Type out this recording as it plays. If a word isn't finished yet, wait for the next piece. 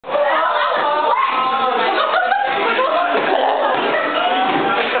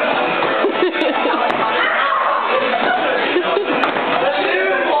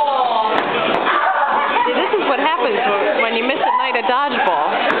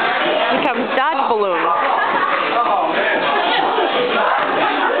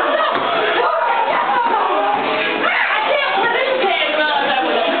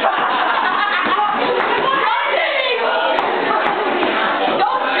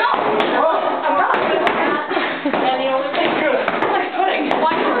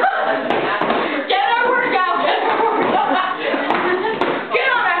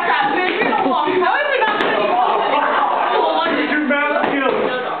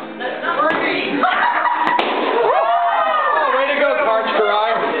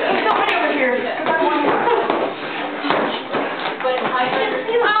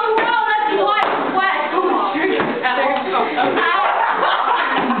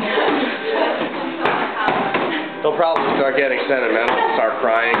probably start getting sentimental, start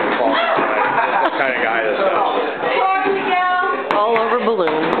crying and falling aside. That's the kind of guy this is. All over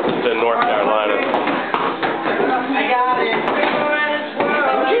balloons. It's in North Carolina. I got it.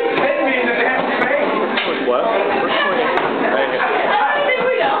 What?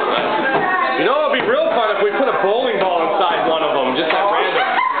 You know what would be real fun if we put a bowling ball inside one of them, just at random.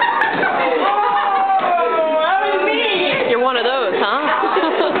 You're one of those, huh?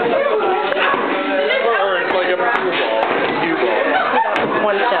 Or it's like a cue ball.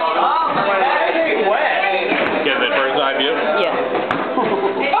 One step. Get the bird's eye view? Yes.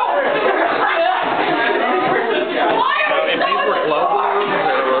 Now, if these were glow balloons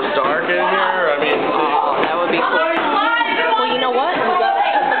and it was dark in here, I mean... Oh, that would be cool. Well, you know what? You gotta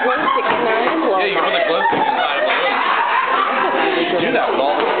put the glow stick in there and blow. Yeah, you can put the glow stick inside of the balloon. Do that with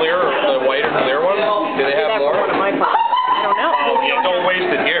all the clear, the white or clear ones? Do they have more? One of my pots. I don't know. Oh, yeah, don't waste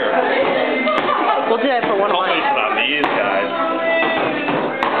it here. We'll do that for one of Don't mine. waste it